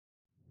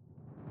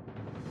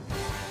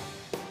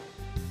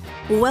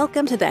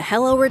Welcome to the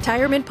Hello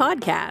Retirement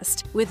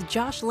Podcast with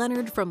Josh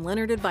Leonard from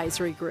Leonard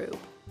Advisory Group.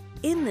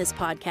 In this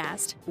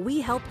podcast, we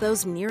help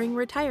those nearing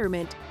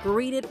retirement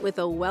greet it with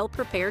a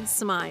well-prepared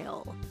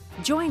smile.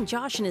 Join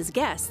Josh and his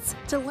guests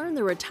to learn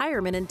the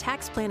retirement and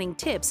tax planning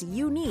tips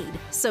you need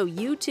so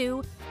you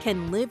too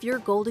can live your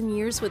golden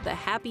years with the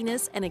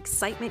happiness and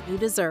excitement you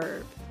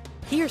deserve.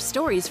 Hear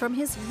stories from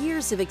his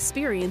years of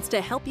experience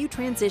to help you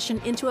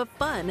transition into a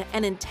fun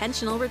and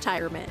intentional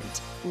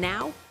retirement.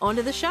 Now, on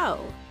to the show.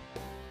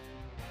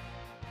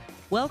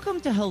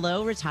 Welcome to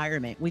Hello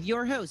Retirement with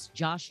your host,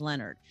 Josh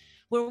Leonard,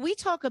 where we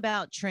talk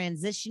about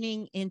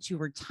transitioning into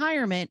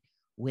retirement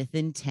with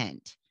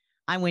intent.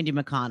 I'm Wendy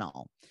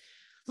McConnell.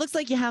 Looks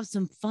like you have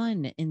some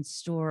fun in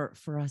store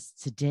for us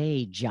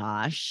today,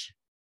 Josh.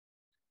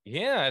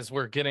 Yeah, as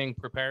we're getting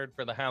prepared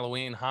for the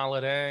Halloween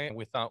holiday,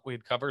 we thought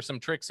we'd cover some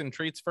tricks and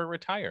treats for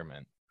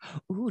retirement.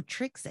 Ooh,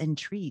 tricks and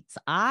treats.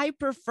 I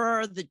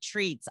prefer the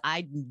treats.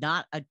 I'm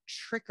not a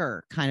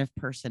tricker kind of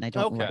person. I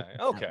don't like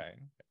that. Okay.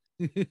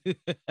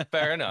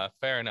 Fair enough.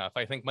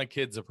 I think my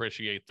kids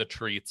appreciate the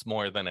treats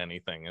more than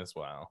anything as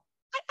well.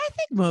 I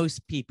think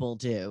most people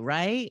do,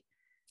 right?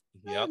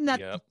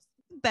 Yep.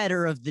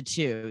 Better of the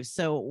two.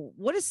 So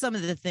what are some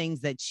of the things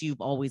that you've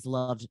always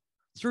loved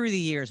through the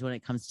years when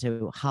it comes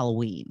to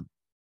Halloween?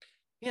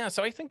 Yeah,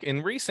 so I think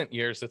in recent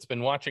years, it's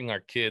been watching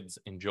our kids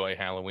enjoy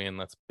Halloween.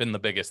 That's been the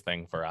biggest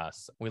thing for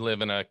us. We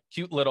live in a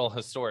cute little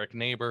historic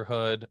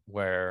neighborhood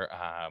where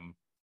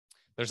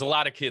there's a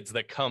lot of kids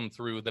that come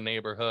through the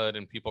neighborhood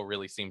and people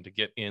really seem to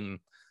get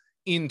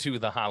into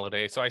the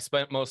holiday. So I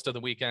spent most of the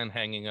weekend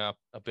hanging up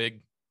a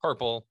big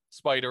purple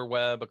spider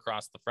web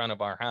across the front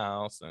of our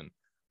house and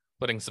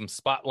putting some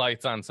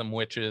spotlights on some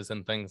witches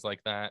and things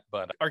like that.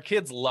 But our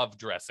kids love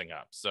dressing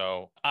up.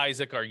 So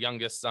Isaac, our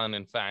youngest son,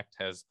 in fact,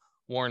 has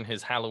worn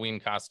his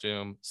Halloween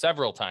costume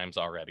several times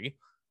already,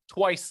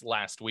 twice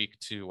last week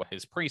to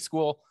his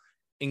preschool,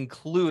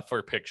 include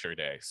for picture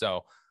day.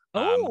 So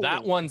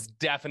that one's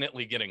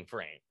definitely getting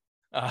framed.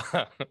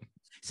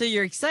 So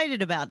you're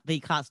excited about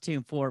the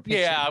costume for picture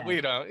Yeah,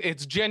 day.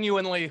 it's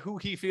genuinely who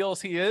he feels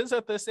he is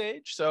at this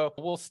age. So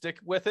we'll stick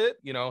with it.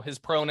 You know, his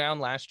pronoun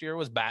last year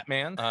was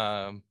Batman.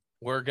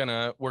 We're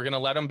gonna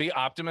let him be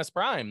Optimus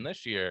Prime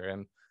this year.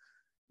 And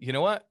you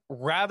know what?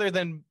 Rather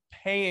than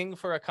paying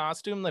for a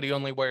costume that he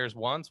only wears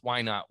once,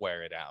 why not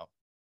wear it out?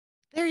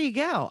 There you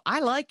go.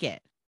 I like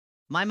it.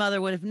 My mother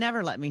would have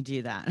never let me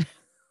do that.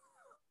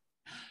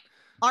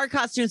 Our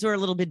costumes were a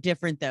little bit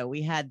different, though.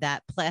 We had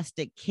that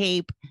plastic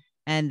cape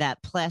and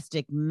that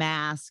plastic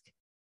mask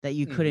that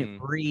you couldn't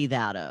breathe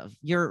out of.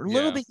 You're a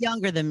little bit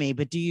younger than me,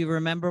 but do you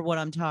remember what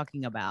I'm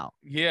talking about?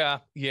 Yeah.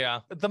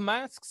 The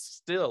masks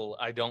still,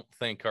 I don't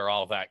think, are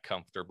all that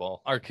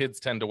comfortable. Our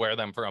kids tend to wear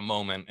them for a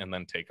moment and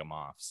then take them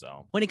off.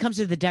 So when it comes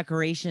to the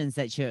decorations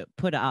that you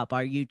put up,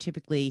 are you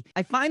typically,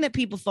 I find that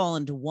people fall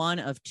into one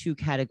of two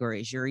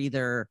categories. You're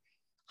either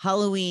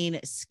Halloween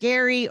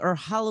scary or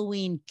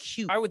Halloween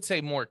cute. I would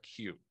say more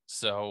cute.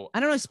 So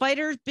I don't know.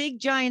 Spider, big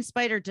giant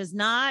spider does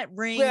not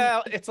ring.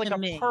 Well, it's like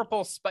a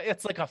purple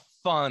it's like a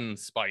fun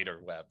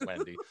spider web,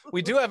 Wendy.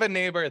 We do have a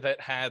neighbor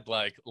that had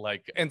like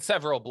and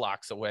several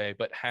blocks away,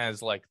 but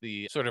has like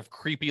the sort of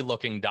creepy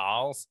looking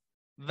dolls.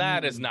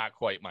 That is not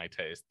quite my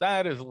taste.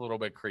 That is a little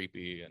bit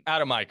creepy and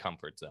out of my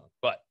comfort zone.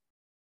 But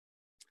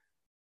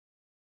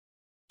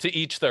to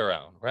each their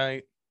own,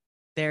 right?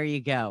 There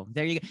you go.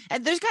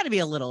 And there's got to be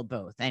a little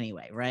both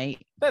anyway, right?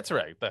 That's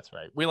right.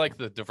 We like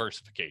the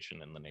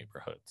diversification in the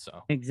neighborhood.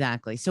 So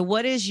exactly. So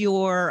what is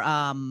your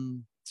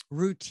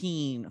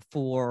routine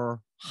for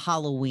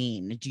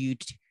Halloween?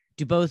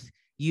 Do both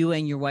you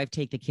and your wife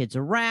take the kids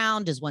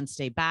around? Does one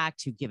stay back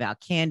to give out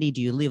candy?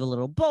 Do you leave a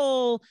little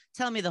bowl?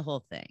 Tell me the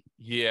whole thing.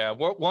 Yeah,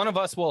 one of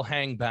us will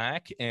hang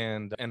back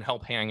and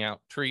help hang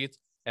out treats,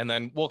 and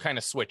then we'll kind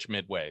of switch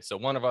midway. So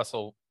one of us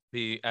will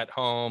be at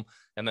home,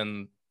 and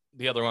then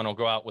the other one will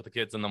go out with the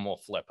kids, and then we'll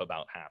flip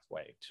about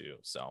halfway too.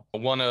 So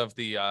one of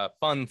the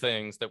fun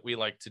things that we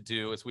like to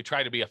do is we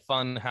try to be a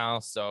fun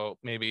house. So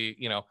maybe,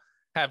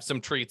 have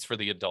some treats for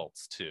the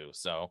adults too.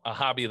 So a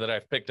hobby that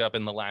I've picked up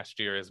in the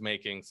last year is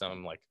making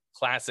some like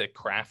classic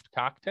craft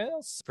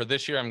cocktails. For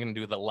this year, I'm going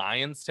to do the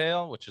Lion's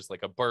Tail, which is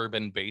like a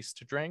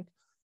bourbon-based drink.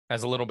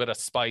 Has a little bit of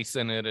spice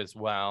in it as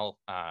well.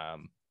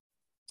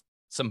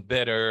 Some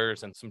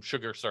bitters and some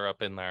sugar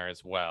syrup in there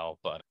as well.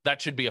 But that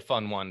should be a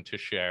fun one to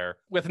share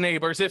with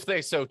neighbors if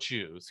they so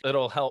choose.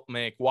 It'll help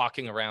make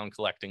walking around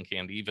collecting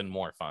candy even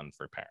more fun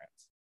for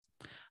parents.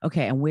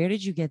 Okay, and where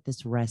did you get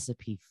this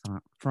recipe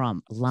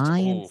from?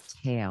 Lion's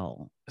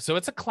Tail. So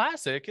it's a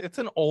classic. It's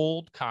an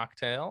old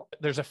cocktail.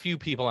 There's a few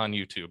people on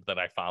YouTube that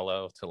I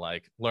follow to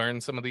like learn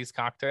some of these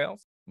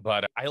cocktails.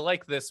 But I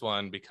like this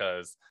one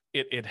because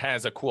it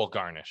has a cool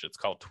garnish. It's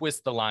called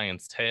Twist the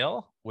Lion's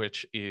Tail,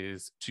 which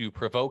is to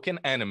provoke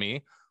an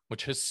enemy,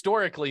 which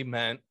historically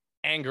meant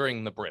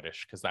angering the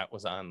British because that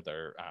was on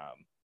their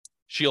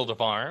shield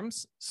of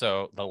arms.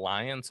 So the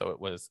lion. So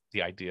it was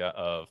the idea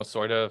of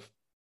sort of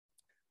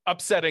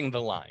upsetting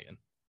the lion.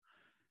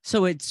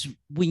 So it's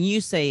when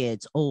you say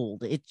it's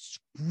old, it's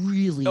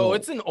really Oh, old.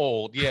 it's an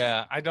old.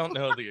 Yeah, I don't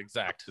know the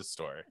exact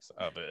historics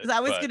of it. 'Cause I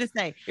was gonna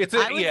say it's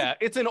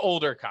it's an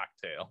older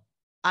cocktail.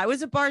 I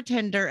was a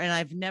bartender and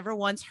I've never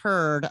once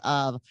heard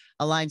of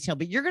a lion's tail,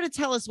 but you're gonna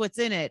tell us what's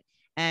in it.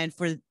 And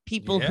for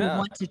people who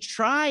want to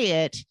try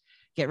it,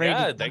 get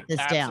ready to they this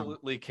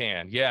absolutely down.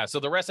 can. Yeah. So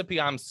the recipe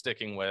I'm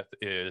sticking with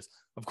is,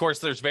 of course,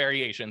 there's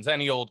variations.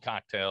 Any old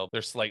cocktail,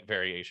 there's slight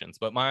variations,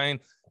 but mine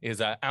is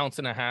 1.5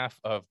 ounces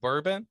of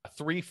bourbon,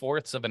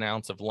 3/4 of an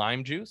ounce of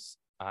lime juice,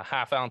 a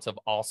 1/2 ounce of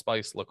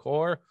allspice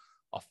liqueur,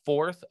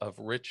 1/4 of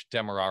rich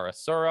demerara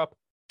syrup,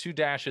 2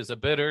 dashes of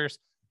bitters.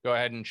 Go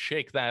ahead and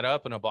shake that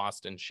up in a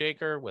Boston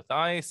shaker with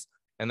ice,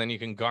 and then you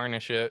can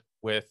garnish it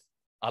with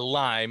a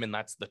lime, and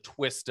that's the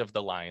twist of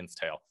the lion's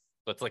tail.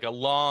 So it's like a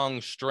long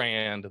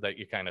strand that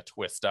you kind of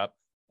twist up,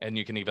 and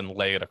you can even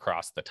lay it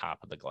across the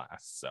top of the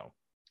glass. So,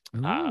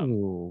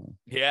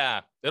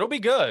 yeah, it'll be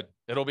good.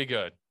 It'll be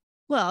good.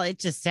 Well, it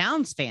just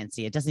sounds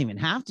fancy. It doesn't even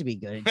have to be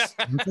good. It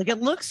sounds like it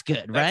looks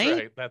good,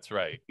 right? That's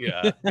right.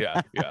 Yeah.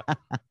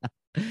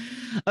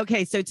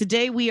 Okay, so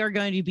today we are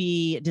going to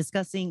be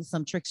discussing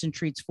some tricks and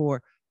treats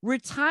for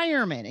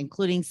retirement,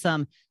 including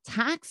some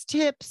tax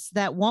tips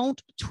that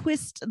won't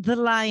twist the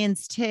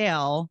lion's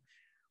tail,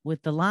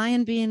 with the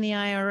lion being the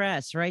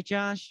IRS, right,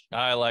 Josh?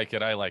 I like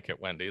it,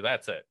 Wendy.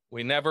 That's it.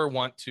 We never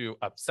want to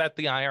upset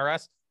the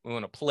IRS. We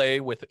want to play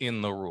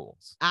within the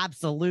rules.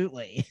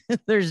 Absolutely.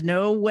 There's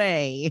no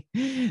way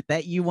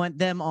that you want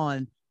them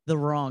on the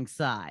wrong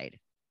side.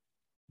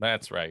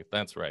 That's right.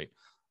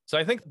 So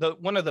I think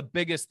one of the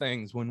biggest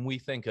things when we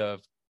think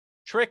of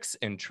tricks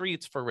and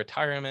treats for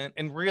retirement,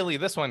 and really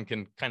this one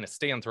can kind of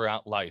stand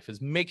throughout life,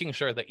 is making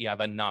sure that you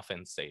have enough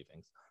in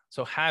savings.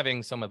 So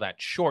having some of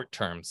that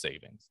short-term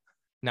savings.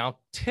 Now,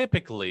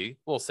 typically,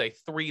 we'll say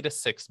 3 to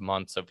 6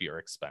 months of your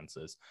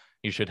expenses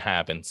you should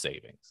have in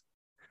savings.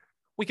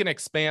 We can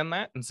expand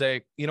that and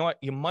say, you know what,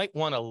 you might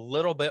want a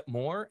little bit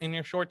more in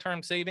your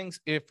short-term savings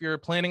if you're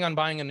planning on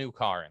buying a new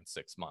car in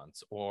 6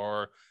 months,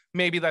 or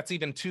maybe that's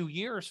even 2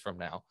 years from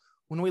now.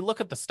 When we look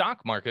at the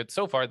stock market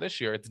so far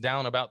this year, it's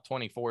down about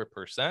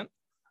 24%.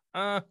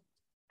 I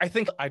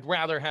think I'd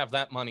rather have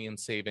that money in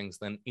savings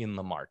than in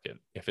the market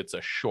if it's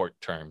a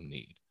short-term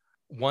need.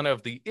 One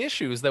of the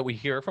issues that we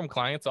hear from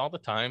clients all the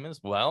time is,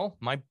 well,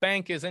 my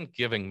bank isn't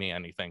giving me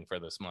anything for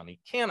this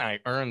money. Can I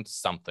earn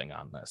something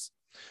on this?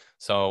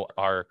 So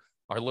our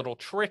little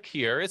trick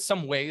here is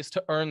some ways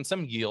to earn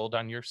some yield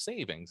on your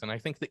savings. And I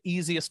think the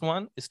easiest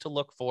one is to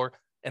look for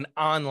an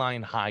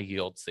online high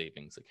yield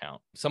savings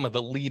account. Some of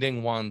the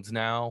leading ones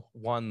now,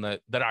 one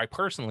that I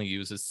personally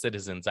use is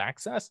Citizens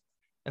Access,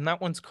 and that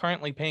one's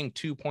currently paying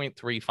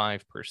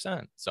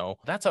 2.35%. So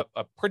that's a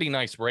pretty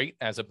nice rate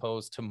as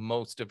opposed to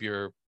most of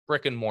your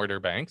brick and mortar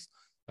banks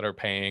that are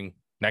paying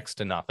next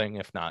to nothing,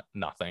 if not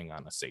nothing,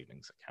 on a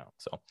savings account.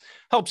 So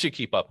helps you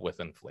keep up with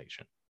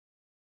inflation.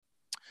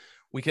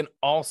 We can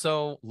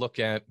also look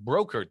at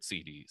brokered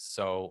CDs.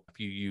 So if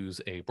you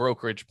use a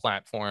brokerage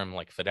platform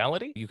like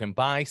Fidelity, you can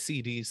buy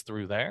CDs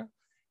through there.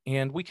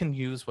 And we can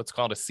use what's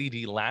called a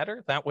CD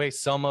ladder. That way,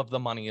 some of the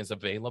money is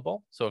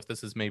available. So if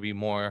this is maybe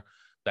more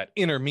that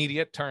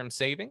intermediate term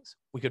savings,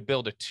 we could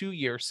build a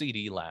 2-year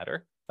CD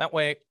ladder. That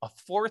way,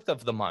 1/4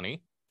 of the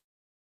money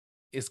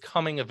is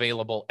coming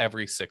available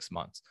every 6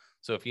 months.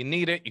 So if you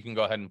need it, you can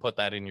go ahead and put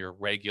that in your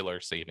regular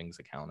savings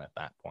account at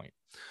that point.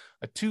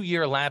 A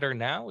 2-year ladder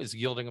now is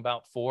yielding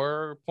about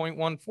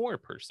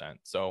 4.14%.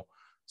 So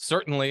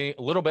certainly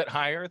a little bit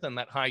higher than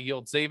that high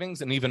yield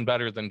savings, and even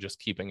better than just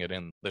keeping it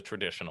in the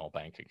traditional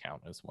bank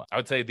account as well. I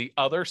would say the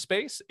other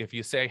space, if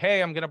you say,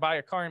 hey, I'm going to buy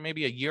a car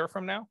maybe a year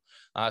from now,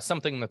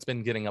 something that's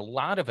been getting a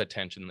lot of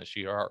attention this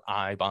year are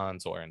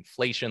I-bonds, or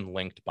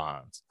inflation-linked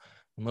bonds.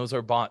 And those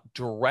are bought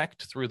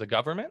direct through the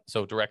government,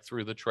 so direct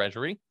through the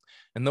Treasury.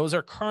 And those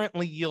are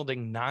currently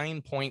yielding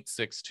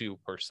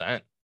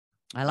 9.62%.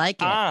 I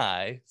like it.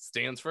 I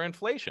stands for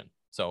inflation.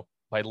 So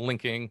by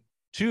linking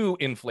to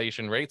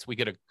inflation rates, we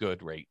get a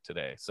good rate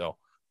today. So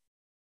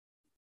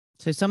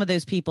some of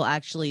those people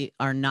actually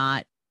are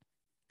not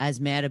as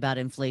mad about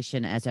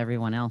inflation as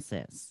everyone else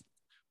is.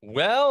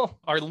 Well,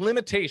 our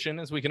limitation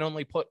is we can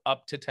only put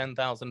up to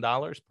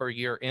 $10,000 per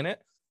year in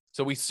it.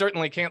 So we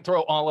certainly can't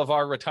throw all of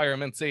our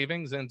retirement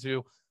savings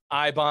into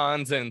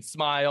I-bonds and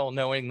smile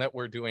knowing that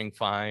we're doing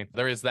fine.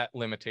 There is that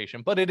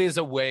limitation, but it is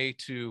a way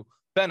to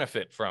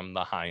benefit from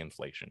the high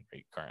inflation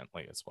rate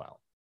currently as well.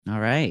 All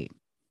right.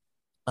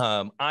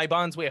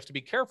 I-bonds, we have to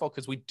be careful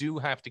because we do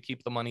have to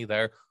keep the money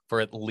there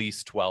for at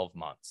least 12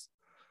 months.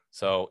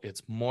 So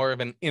it's more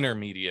of an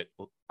intermediate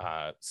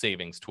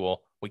savings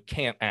tool. We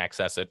can't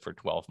access it for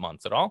 12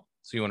 months at all.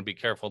 So you want to be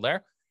careful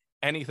there.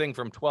 Anything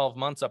from 12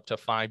 months up to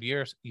 5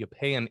 years, you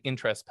pay an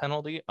interest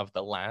penalty of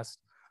the last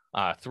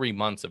 3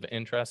 months of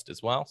interest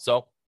as well.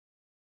 So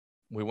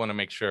we want to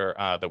make sure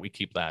that we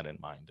keep that in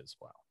mind as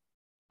well.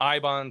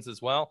 I-bonds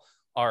as well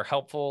are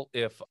helpful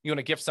if you want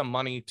to give some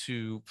money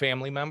to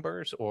family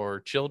members or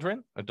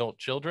children, adult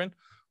children.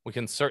 We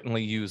can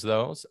certainly use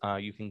those.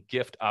 You can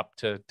gift up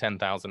to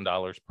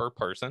 $10,000 per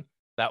person.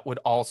 That would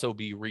also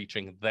be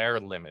reaching their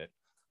limit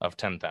of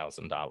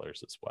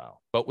 $10,000 as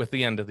well. But with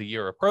the end of the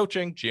year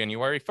approaching,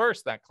 January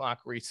 1st, that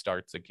clock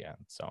restarts again.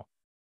 So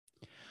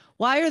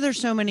why are there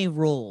so many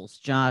rules,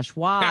 Josh?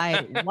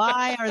 Why?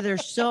 Why are there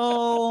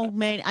so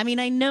many? I mean,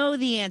 I know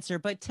the answer,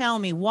 but tell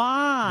me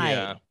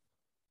why.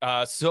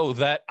 Yeah. So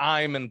that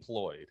I'm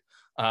employed.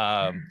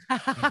 Well,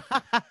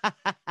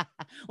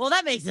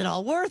 that makes it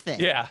all worth it.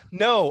 Yeah,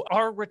 no,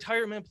 our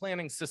retirement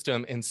planning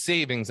system and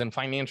savings and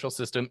financial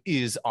system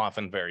is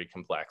often very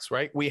complex,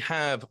 right? We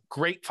have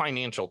great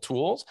financial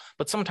tools,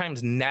 but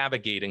sometimes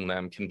navigating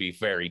them can be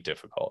very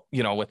difficult.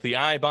 You know, with the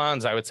I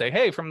bonds, I would say,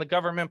 hey, from the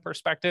government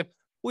perspective,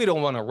 we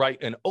don't want to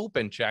write an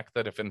open check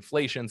that if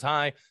inflation's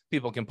high,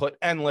 people can put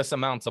endless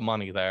amounts of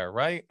money there,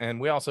 right?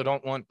 And we also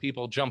don't want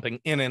people jumping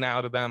in and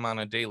out of them on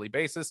a daily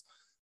basis.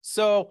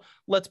 So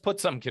let's put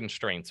some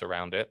constraints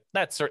around it.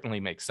 That certainly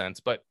makes sense.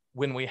 But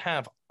when we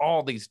have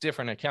all these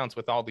different accounts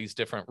with all these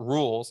different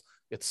rules,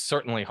 it's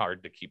certainly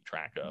hard to keep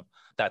track of.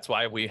 That's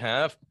why we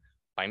have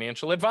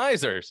financial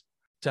advisors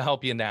to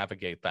help you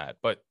navigate that.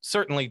 But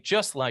certainly,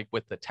 just like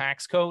with the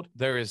tax code,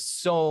 there is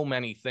so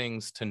many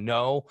things to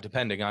know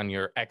depending on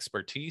your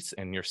expertise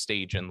and your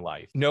stage in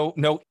life.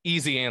 No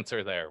easy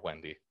answer there,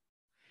 Wendy.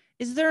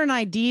 Is there an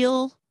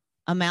ideal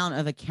amount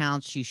of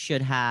accounts you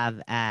should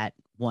have at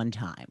one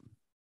time?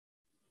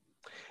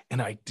 An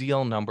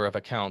ideal number of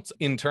accounts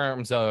in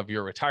terms of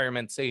your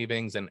retirement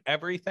savings and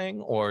everything,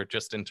 or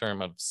just in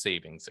terms of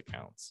savings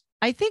accounts?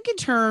 I think in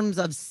terms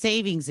of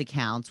savings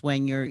accounts,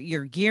 when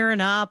you're gearing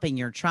up and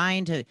you're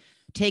trying to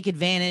take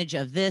advantage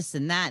of this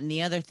and that and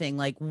the other thing,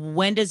 like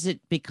when does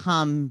it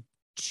become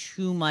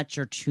too much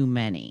or too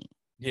many?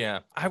 Yeah,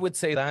 I would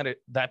say that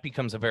that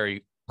becomes a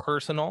very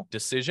personal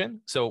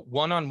decision. So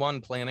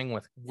one-on-one planning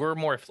we're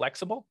more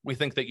flexible. We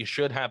think that you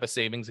should have a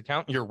savings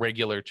account, your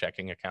regular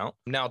checking account.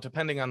 Now,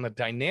 depending on the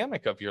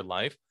dynamic of your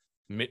life,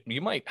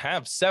 you might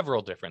have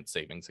several different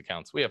savings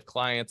accounts. We have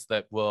clients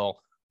that will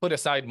put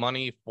aside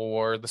money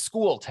for the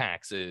school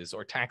taxes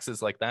or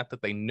taxes like that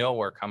they know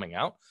are coming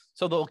out.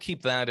 So they'll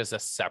keep that as a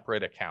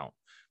separate account,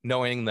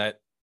 knowing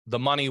that the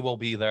money will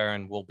be there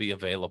and will be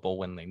available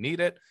when they need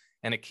it.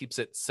 And it keeps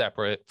it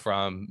separate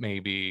from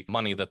maybe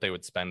money that they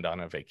would spend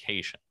on a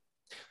vacation.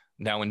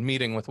 Now, in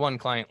meeting with one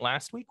client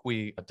last week,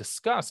 we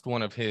discussed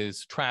one of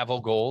his travel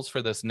goals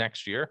for this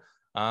next year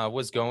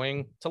was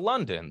going to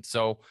London.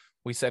 So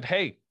we said,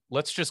 hey,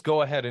 let's just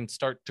go ahead and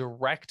start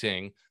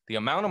directing the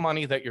amount of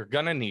money that you're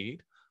going to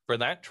need for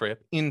that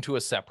trip into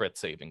a separate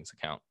savings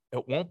account.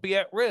 It won't be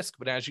at risk,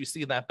 but as you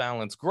see that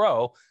balance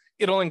grow,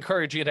 it'll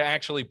encourage you to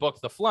actually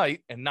book the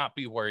flight and not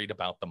be worried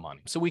about the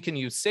money. So we can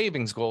use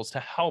savings goals to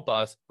help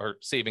us, or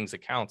savings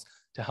accounts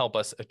to help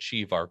us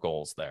achieve our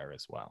goals there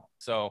as well.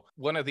 So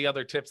one of the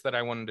other tips that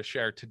I wanted to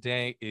share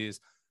today is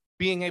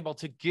being able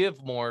to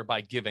give more by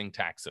giving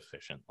tax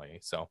efficiently.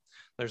 So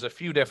there's a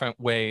few different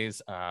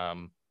ways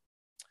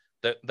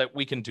that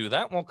we can do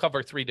that. We'll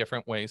cover 3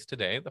 different ways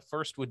today. The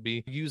first would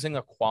be using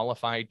a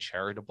qualified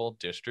charitable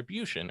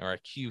distribution, or a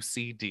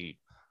QCD.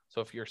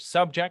 So if you're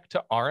subject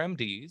to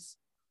RMDs,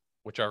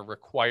 which are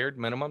required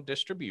minimum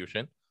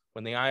distribution,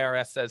 when the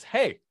IRS says,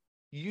 hey,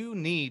 you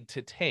need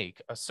to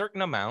take a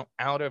certain amount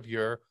out of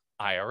your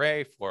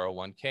IRA,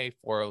 401k,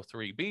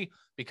 403b,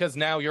 because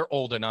now you're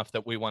old enough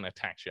that we want to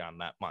tax you on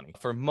that money.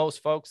 For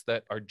most folks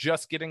that are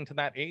just getting to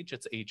that age,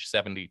 it's age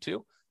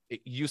 72.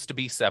 It used to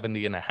be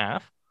 70 and a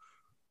half.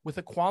 With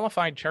a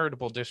qualified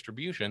charitable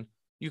distribution,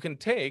 you can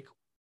take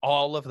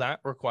all of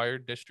that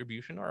required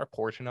distribution or a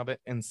portion of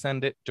it and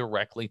send it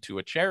directly to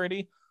a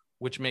charity,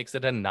 which makes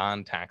it a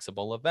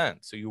non-taxable event.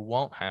 So you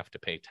won't have to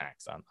pay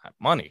tax on that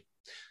money.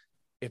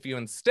 If you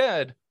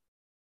instead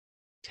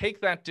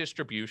take that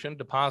distribution,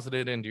 deposit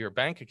it into your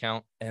bank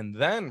account, and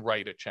then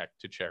write a check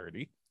to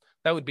charity,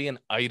 that would be an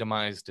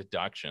itemized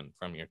deduction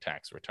from your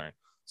tax return.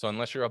 So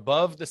unless you're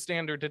above the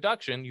standard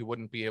deduction, you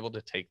wouldn't be able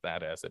to take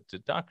that as a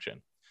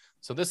deduction.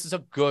 So this is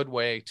a good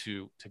way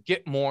to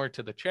get more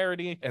to the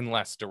charity and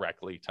less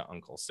directly to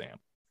Uncle Sam.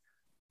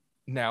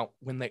 Now,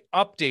 when they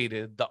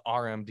updated the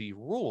RMD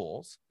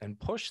rules and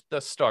pushed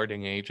the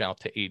starting age out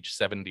to age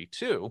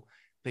 72,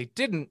 they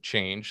didn't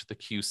change the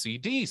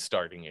QCD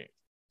starting age.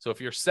 So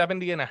if you're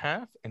 70 and a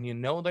half and you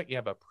know that you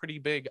have a pretty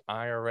big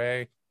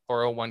IRA,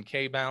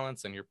 401k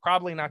balance, and you're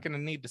probably not going to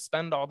need to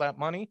spend all that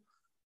money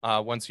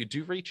once you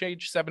do reach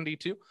age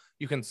 72,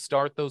 you can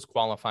start those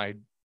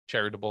qualified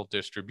charitable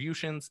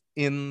distributions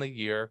in the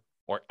year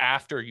or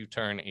after you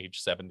turn age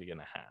 70 and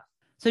a half.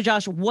 So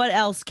Josh, what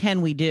else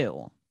can we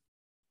do?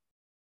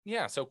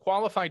 Yeah, so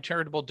qualified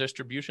charitable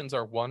distributions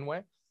are one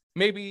way.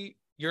 Maybe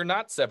you're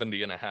not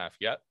 70 and a half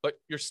yet, but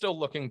you're still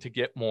looking to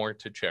get more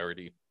to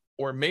charity.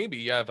 Or maybe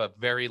you have a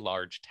very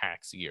large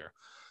tax year.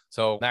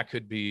 So that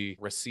could be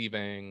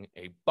receiving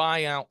a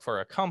buyout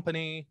for a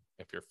company.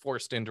 If you're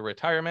forced into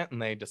retirement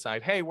and they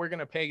decide, hey, we're going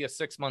to pay you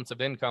 6 months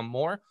of income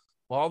more,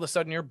 well, all of a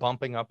sudden you're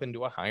bumping up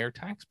into a higher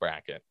tax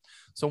bracket.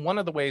 So one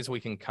of the ways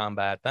we can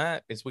combat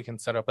that is we can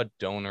set up a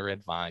donor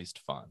advised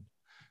fund.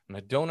 And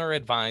a donor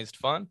advised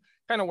fund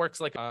kind of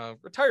works like a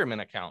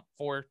retirement account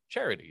for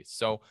charities.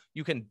 So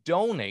you can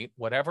donate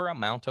whatever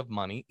amount of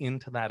money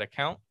into that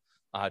account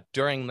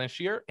during this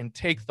year and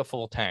take the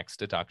full tax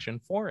deduction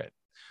for it.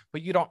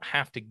 But you don't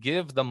have to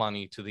give the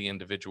money to the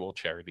individual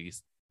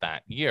charities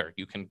that year.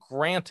 You can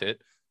grant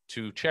it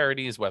to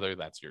charities, whether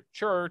that's your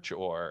church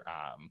or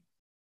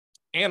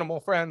animal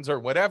friends or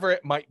whatever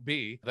it might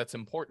be that's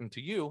important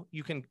to you.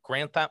 You can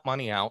grant that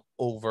money out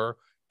over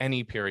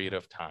any period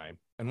of time.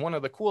 And one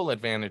of the cool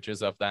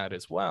advantages of that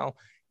as well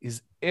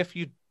is if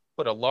you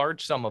put a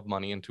large sum of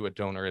money into a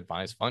donor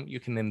advised fund, you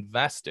can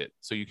invest it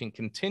so you can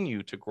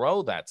continue to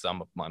grow that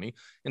sum of money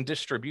and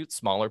distribute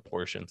smaller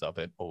portions of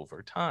it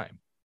over time.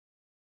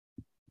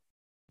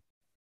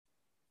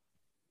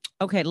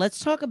 Okay, let's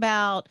talk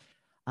about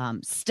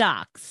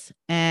stocks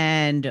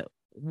and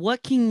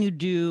what can you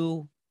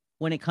do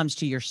when it comes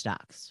to your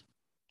stocks?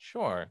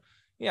 Sure.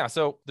 Yeah,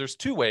 so there's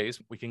two ways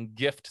we can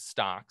gift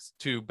stocks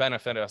to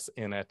benefit us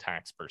in a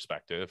tax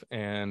perspective.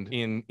 And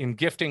in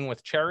gifting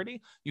with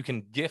charity, you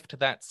can gift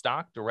that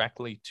stock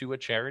directly to a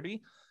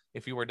charity.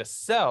 If you were to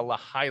sell a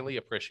highly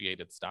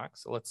appreciated stock,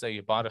 so let's say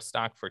you bought a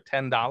stock for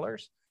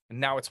 $10 and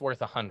now it's worth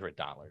 $100.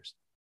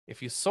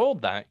 If you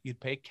sold that, you'd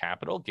pay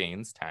capital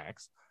gains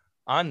tax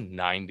on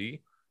 $90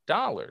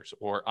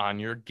 or on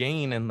your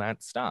gain in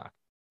that stock.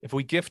 If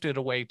we gift it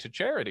away to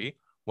charity,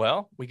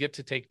 well, we get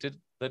to take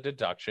the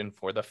deduction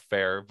for the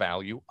fair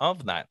value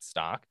of that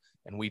stock,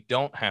 and we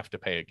don't have to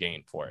pay a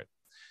gain for it.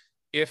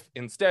 If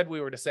instead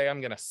we were to say,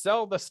 I'm going to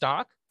sell the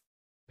stock,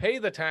 pay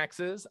the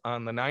taxes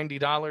on the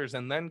 $90,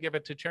 and then give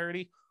it to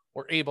charity,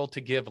 we're able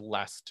to give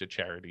less to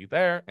charity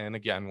there. And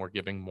again, we're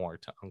giving more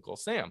to Uncle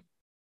Sam.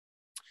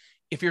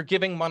 If you're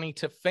giving money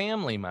to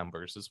family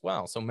members as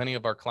well, so many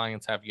of our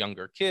clients have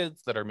younger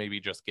kids that are maybe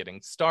just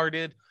getting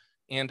started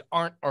and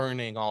aren't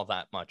earning all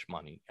that much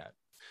money yet.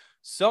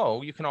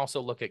 So you can also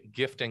look at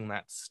gifting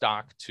that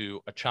stock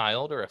to a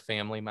child or a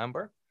family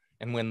member.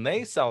 And when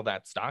they sell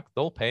that stock,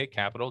 they'll pay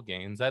capital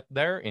gains at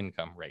their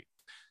income rate.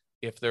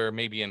 If they're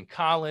maybe in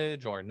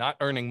college or not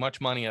earning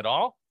much money at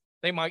all,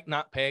 they might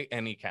not pay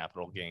any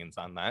capital gains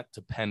on that,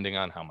 depending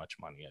on how much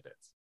money it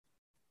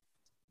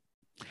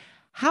is.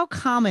 How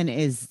common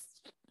is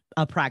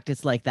a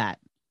practice like that?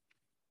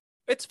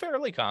 It's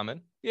fairly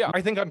common. Yeah,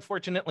 I think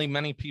unfortunately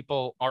many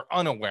people are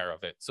unaware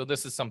of it. So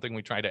this is something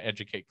we try to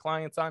educate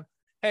clients on.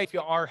 Hey, if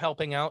you are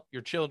helping out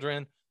your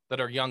children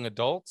that are young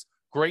adults,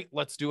 great,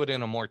 let's do it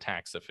in a more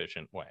tax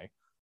efficient way,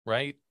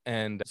 right?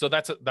 And so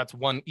that's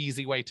one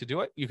easy way to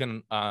do it. You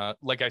can,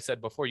 like I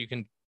said before, you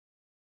can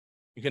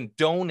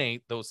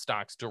donate those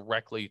stocks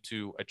directly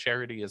to a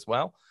charity as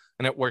well,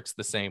 and it works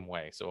the same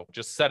way. So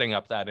just setting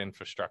up that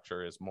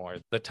infrastructure is more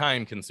the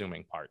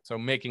time-consuming part. So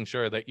making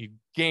sure that you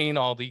gain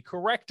all the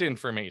correct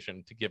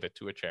information to give it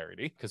to a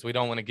charity, because we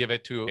don't want to give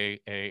it to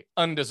a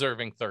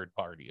undeserving third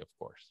party, of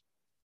course.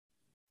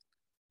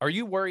 Are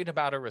you worried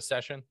about a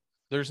recession?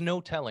 There's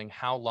no telling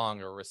how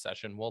long a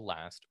recession will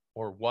last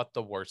or what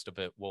the worst of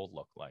it will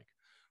look like.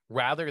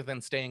 Rather than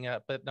staying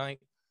up at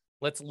night,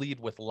 let's lead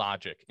with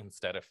logic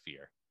instead of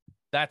fear.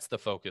 That's the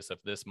focus of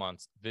this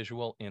month's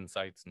Visual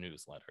Insights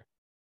newsletter,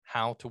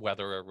 How to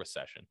Weather a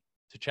Recession.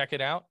 To check it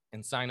out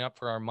and sign up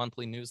for our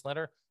monthly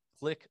newsletter,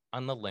 click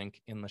on the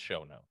link in the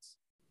show notes.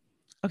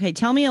 Okay,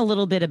 tell me a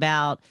little bit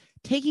about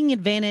taking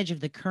advantage of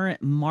the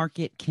current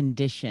market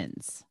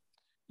conditions.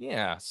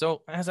 Yeah,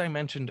 so as I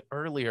mentioned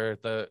earlier,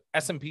 the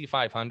S&P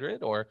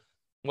 500, or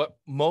what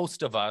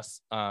most of us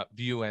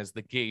view as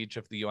the gauge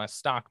of the U.S.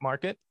 stock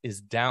market,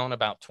 is down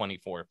about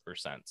 24%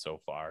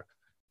 so far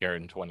here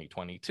in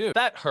 2022.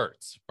 That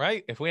hurts,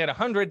 right? If we had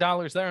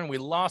 $100 there and we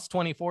lost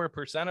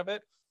 24% of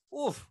it,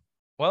 oof,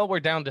 well, we're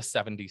down to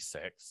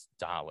 $76.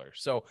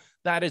 So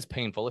that is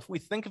painful. If we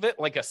think of it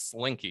like a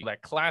Slinky,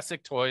 that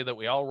classic toy that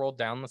we all rolled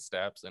down the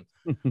steps, and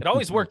it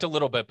always worked a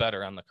little bit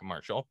better on the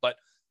commercial, but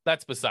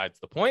that's besides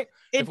the point.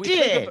 It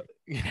did.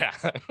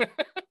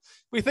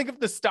 We think of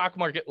the stock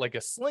market like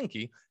a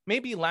Slinky.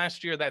 Maybe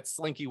last year that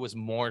Slinky was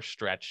more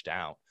stretched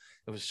out.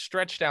 It was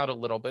stretched out a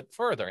little bit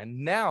further.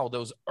 And now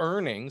those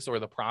earnings or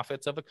the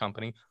profits of a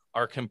company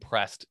are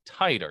compressed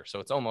tighter. So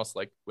it's almost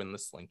like when the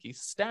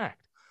Slinky's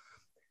stacked.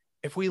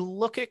 If we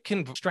look at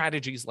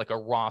strategies like a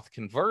Roth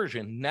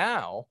conversion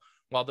now,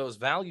 while those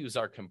values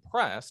are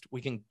compressed,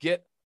 we can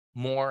get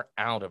more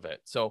out of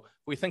it. So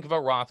if we think of a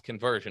Roth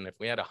conversion, if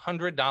we had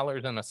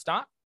 $100 in a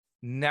stock,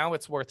 now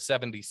it's worth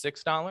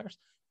 $76.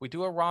 We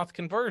do a Roth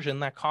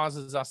conversion that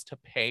causes us to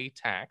pay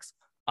tax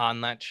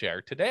on that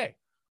share today.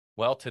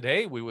 Well,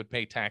 today we would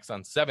pay tax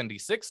on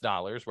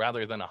 $76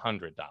 rather than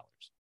 $100.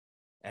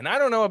 And I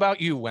don't know about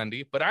you,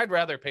 Wendy, but I'd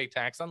rather pay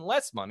tax on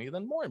less money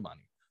than more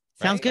money.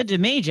 Right? Sounds good to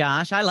me,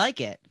 Josh. I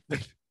like it.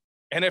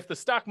 And if the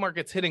stock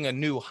market's hitting a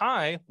new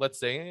high, let's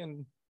say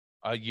in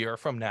a year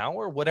from now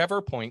or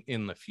whatever point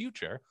in the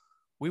future,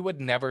 we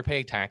would never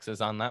pay taxes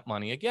on that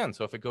money again.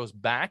 So if it goes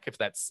back, if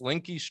that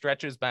Slinky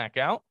stretches back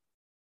out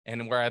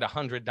and we're at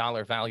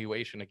 $100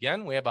 valuation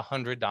again, we have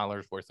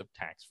 $100 worth of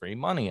tax-free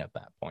money at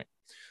that point.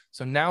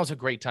 So now's a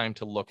great time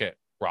to look at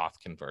Roth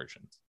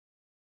conversions.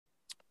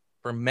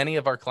 For many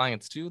of our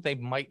clients too, they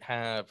might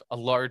have a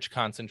large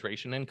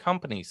concentration in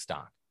company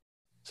stock.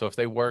 So if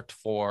they worked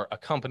for a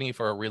company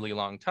for a really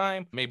long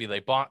time, maybe they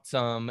bought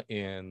some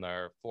in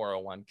their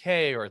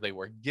 401k or they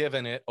were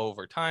given it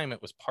over time,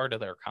 it was part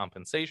of their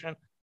compensation,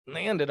 and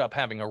they ended up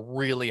having a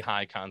really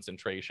high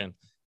concentration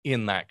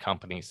in that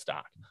company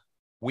stock.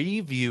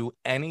 We view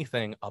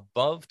anything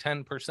above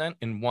 10%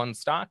 in one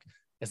stock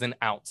as an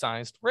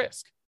outsized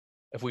risk.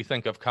 If we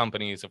think of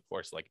companies, of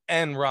course, like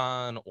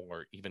Enron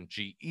or even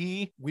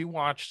GE, we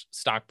watch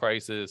stock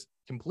prices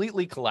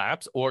completely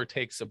collapse or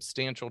take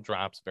substantial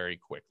drops very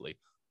quickly.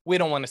 We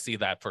don't want to see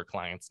that for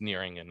clients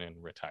nearing and in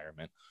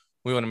retirement.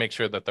 We want to make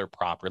sure that they're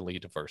properly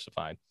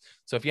diversified.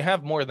 So if you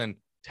have more than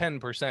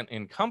 10%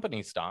 in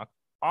company stock,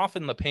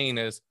 often the pain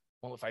is,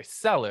 well, if I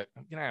sell it,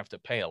 I'm going to have to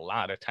pay a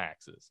lot of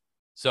taxes.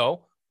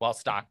 So while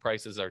stock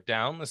prices are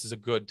down, this is a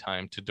good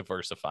time to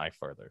diversify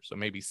further. So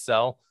maybe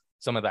sell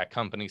some of that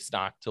company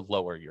stock to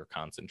lower your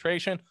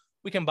concentration.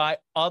 We can buy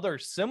other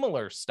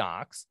similar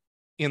stocks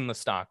in the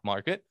stock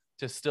market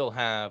to still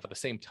have the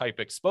same type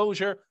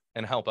exposure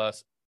and help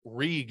us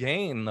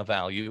regain the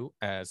value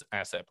as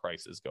asset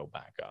prices go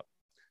back up.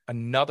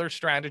 Another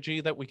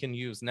strategy that we can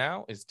use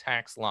now is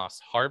tax loss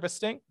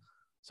harvesting.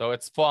 So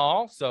it's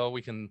fall, so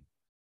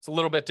it's a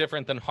little bit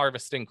different than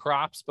harvesting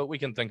crops, but we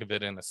can think of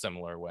it in a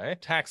similar way.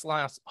 Tax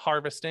loss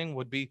harvesting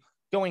would be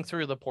going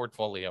through the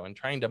portfolio and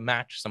trying to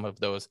match some of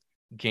those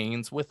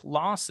gains with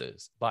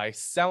losses by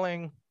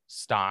selling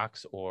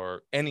stocks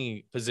or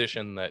any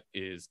position that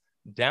is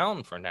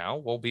down for now.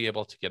 We'll be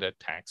able to get a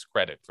tax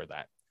credit for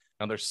that.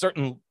 Now, there's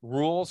certain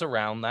rules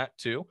around that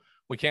too.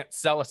 We can't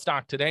sell a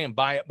stock today and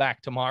buy it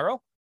back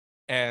tomorrow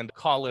and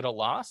call it a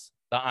loss.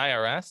 The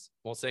IRS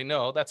will say,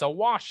 no, that's a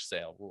wash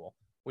sale rule.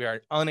 We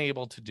are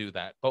unable to do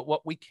that. But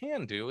what we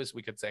can do is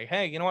we could say,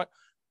 hey, you know what?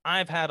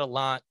 I've had a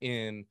lot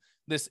in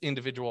this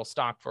individual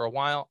stock for a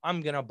while.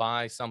 I'm going to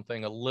buy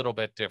something a little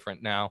bit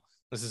different now.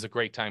 This is a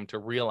great time to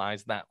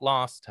realize that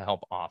loss to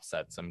help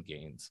offset some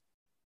gains.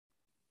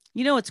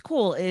 What's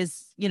cool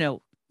is,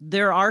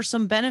 there are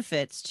some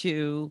benefits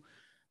to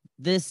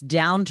this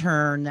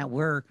downturn that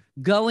we're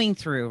going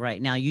through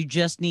right now. You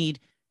just need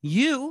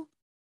you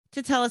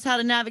to tell us how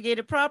to navigate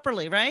it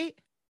properly, right?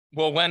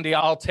 Well, Wendy,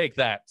 I'll take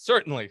that.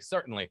 Certainly.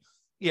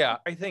 Yeah,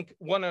 I think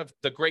one of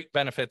the great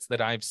benefits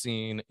that I've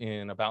seen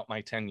in about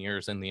my 10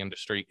 years in the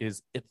industry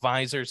is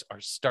advisors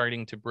are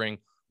starting to bring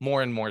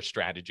more and more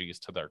strategies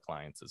to their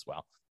clients as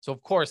well. So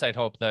of course, I'd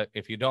hope that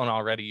if you don't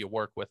already, you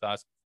work with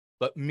us,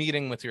 but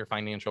meeting with your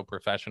financial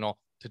professional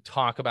to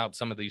talk about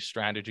some of these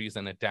strategies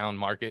in a down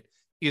market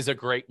is a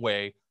great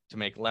way to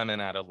make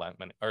lemonade out of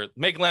lemons,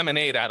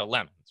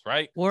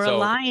 right? Or a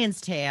lion's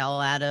tail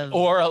out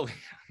of...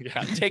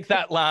 take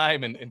that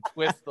lime and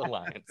twist the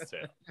lion's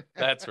tail.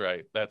 That's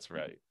right. That's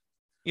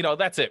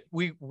it.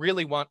 We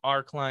really want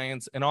our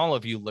clients and all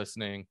of you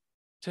listening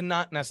to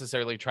not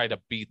necessarily try to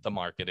beat the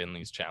market in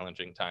these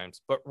challenging times,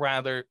 but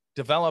rather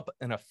develop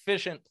an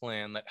efficient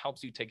plan that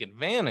helps you take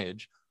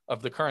advantage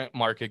of the current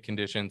market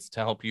conditions to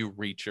help you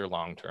reach your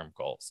long-term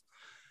goals.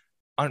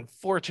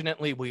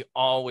 Unfortunately, we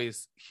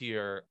always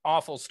hear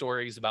awful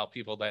stories about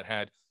people that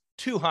had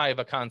too high of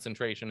a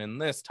concentration in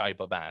this type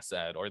of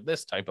asset or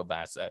this type of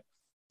asset.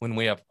 When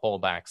we have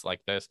pullbacks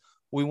like this,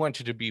 we want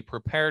you to be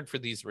prepared for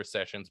these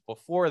recessions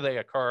before they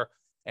occur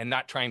and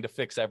not trying to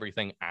fix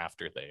everything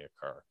after they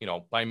occur.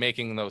 By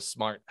making those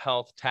smart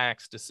health,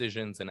 tax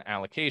decisions and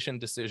allocation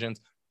decisions,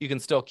 you can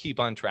still keep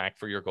on track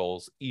for your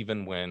goals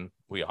even when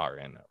we are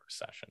in a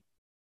recession.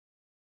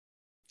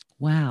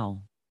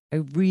 Wow. I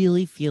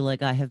really feel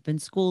like I have been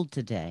schooled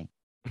today.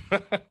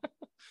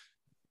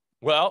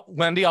 Well,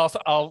 Wendy,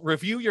 I'll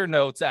review your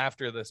notes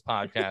after this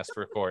podcast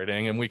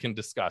recording and we can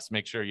discuss,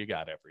 make sure you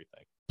got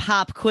everything.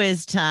 Pop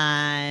quiz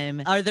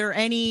time. Are there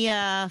any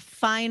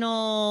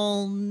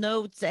final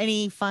notes,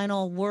 any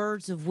final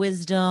words of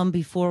wisdom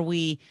before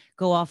we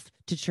go off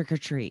to trick or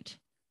treat?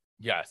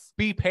 Yes.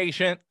 Be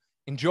patient.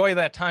 Enjoy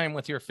that time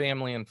with your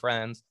family and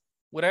friends.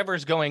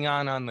 Whatever's going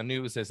on the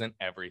news isn't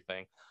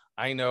everything.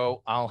 I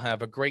know I'll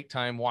have a great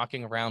time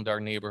walking around our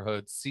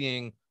neighborhood,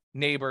 seeing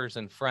neighbors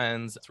and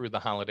friends through the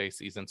holiday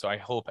season. So I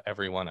hope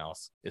everyone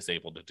else is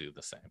able to do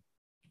the same.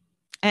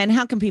 And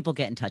how can people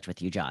get in touch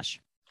with you,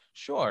 Josh?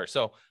 Sure.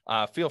 So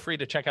feel free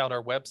to check out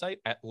our website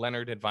at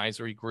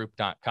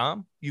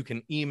leonardadvisorygroup.com. You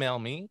can email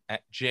me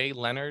at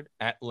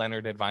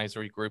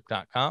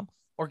jleonard@leonardadvisorygroup.com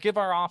or give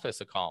our office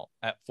a call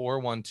at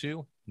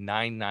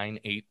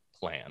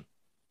 412-998-PLAN.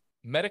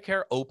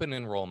 Medicare open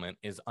enrollment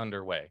is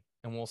underway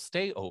and will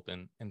stay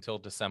open until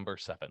December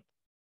 7th.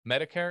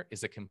 Medicare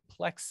is a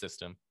complex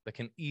system that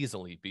can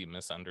easily be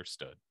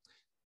misunderstood.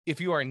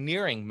 If you are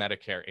nearing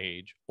Medicare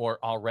age or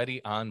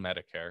already on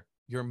Medicare,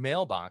 your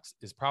mailbox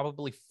is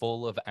probably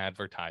full of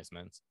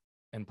advertisements,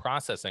 and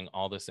processing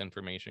all this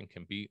information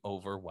can be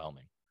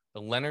overwhelming.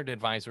 The Leonard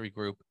Advisory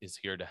Group is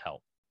here to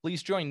help.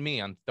 Please join me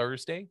on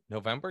Thursday,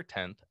 November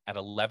 10th at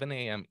 11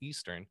 a.m.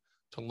 Eastern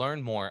to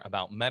learn more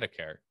about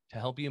Medicare to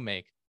help you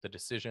make the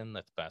decision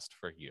that's best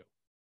for you.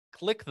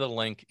 Click the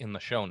link in the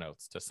show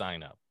notes to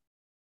sign up.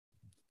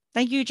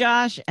 Thank you,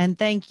 Josh, and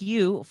thank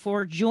you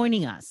for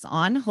joining us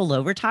on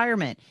Hello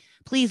Retirement.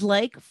 Please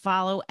like,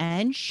 follow,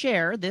 and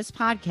share this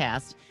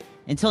podcast.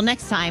 Until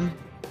next time,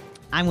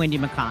 I'm Wendy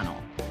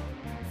McConnell.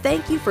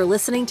 Thank you for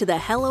listening to the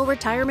Hello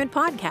Retirement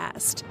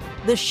Podcast,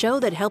 the show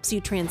that helps you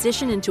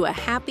transition into a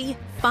happy,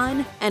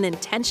 fun, and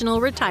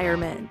intentional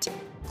retirement.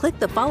 Click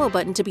the follow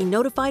button to be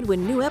notified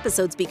when new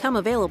episodes become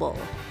available.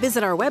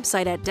 Visit our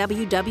website at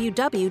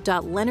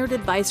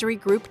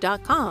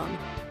www.leonardadvisorygroup.com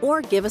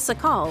or give us a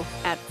call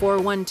at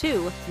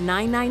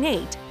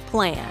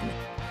 412-998-PLAN.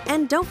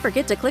 And don't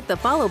forget to click the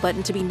follow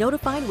button to be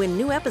notified when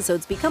new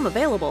episodes become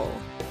available.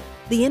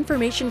 The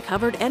information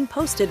covered and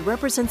posted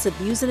represents the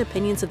views and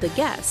opinions of the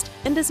guest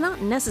and does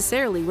not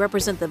necessarily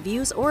represent the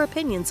views or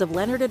opinions of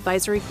Leonard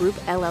Advisory Group,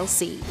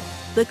 LLC.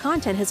 The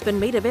content has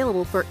been made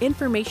available for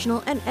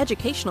informational and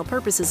educational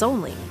purposes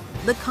only.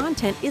 The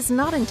content is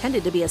not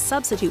intended to be a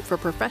substitute for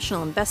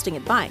professional investing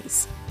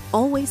advice.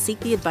 Always seek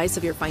the advice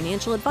of your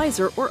financial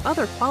advisor or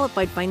other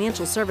qualified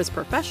financial service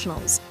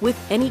professionals with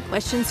any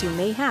questions you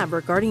may have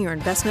regarding your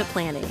investment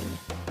planning.